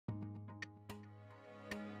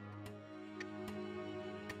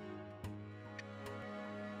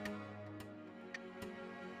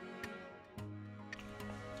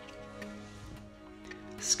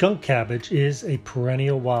Skunk cabbage is a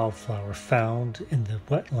perennial wildflower found in the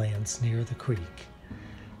wetlands near the creek.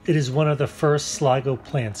 It is one of the first Sligo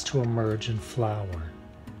plants to emerge and flower.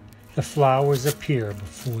 The flowers appear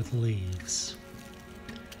before the leaves.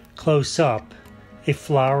 Close up, a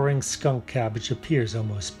flowering skunk cabbage appears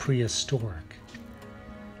almost prehistoric.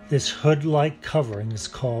 This hood-like covering is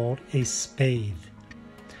called a spathe,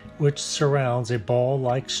 which surrounds a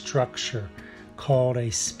ball-like structure called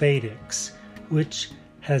a spadix, which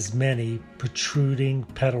has many protruding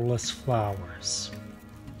petalless flowers.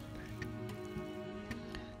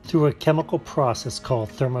 Through a chemical process called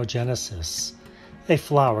thermogenesis, a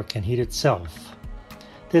flower can heat itself.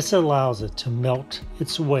 This allows it to melt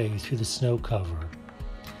its way through the snow cover.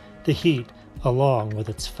 The heat, along with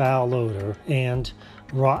its foul odor and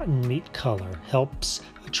rotten meat color, helps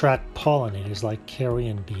attract pollinators like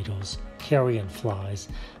carrion beetles, carrion flies,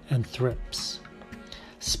 and thrips.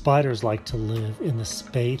 Spiders like to live in the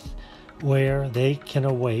spathe where they can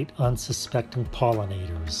await unsuspecting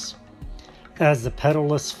pollinators. As the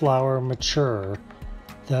petalless flowers mature,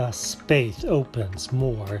 the spathe opens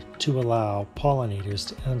more to allow pollinators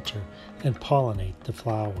to enter and pollinate the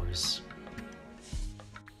flowers.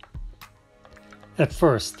 At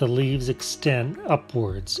first, the leaves extend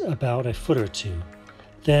upwards about a foot or two,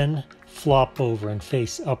 then flop over and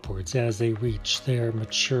face upwards as they reach their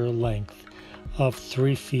mature length of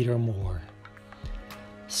 3 feet or more.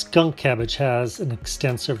 Skunk cabbage has an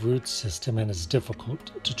extensive root system and is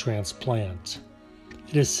difficult to transplant.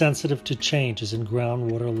 It is sensitive to changes in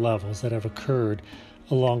groundwater levels that have occurred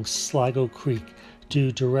along Sligo Creek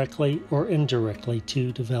due directly or indirectly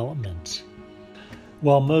to development.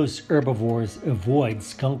 While most herbivores avoid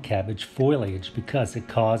skunk cabbage foliage because it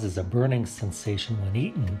causes a burning sensation when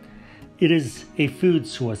eaten, it is a food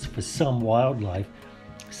source for some wildlife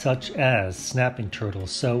such as snapping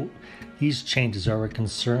turtles, so these changes are a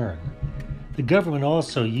concern. The government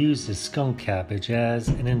also uses skunk cabbage as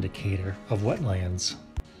an indicator of wetlands.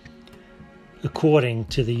 According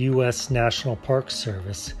to the U.S. National Park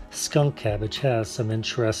Service, skunk cabbage has some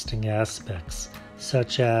interesting aspects,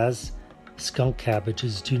 such as skunk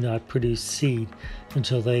cabbages do not produce seed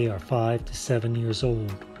until they are 5 to 7 years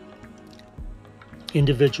old.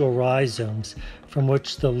 Individual rhizomes from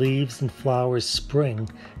which the leaves and flowers spring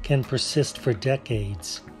can persist for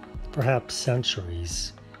decades, perhaps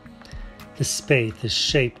centuries. The spathe is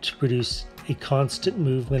shaped to produce a constant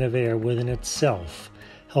movement of air within itself,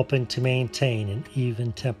 helping to maintain an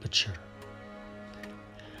even temperature.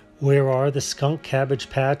 Where are the skunk cabbage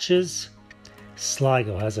patches?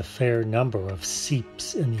 Sligo has a fair number of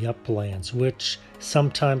seeps in the uplands, which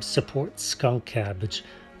sometimes support skunk cabbage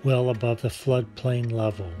well above the floodplain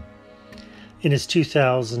level. In his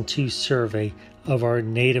 2002 survey of our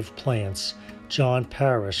native plants, John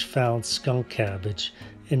Parrish found skunk cabbage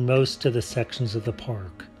in most of the sections of the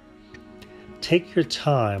park. Take your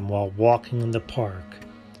time while walking in the park.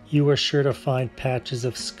 You are sure to find patches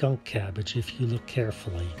of skunk cabbage if you look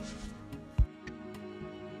carefully.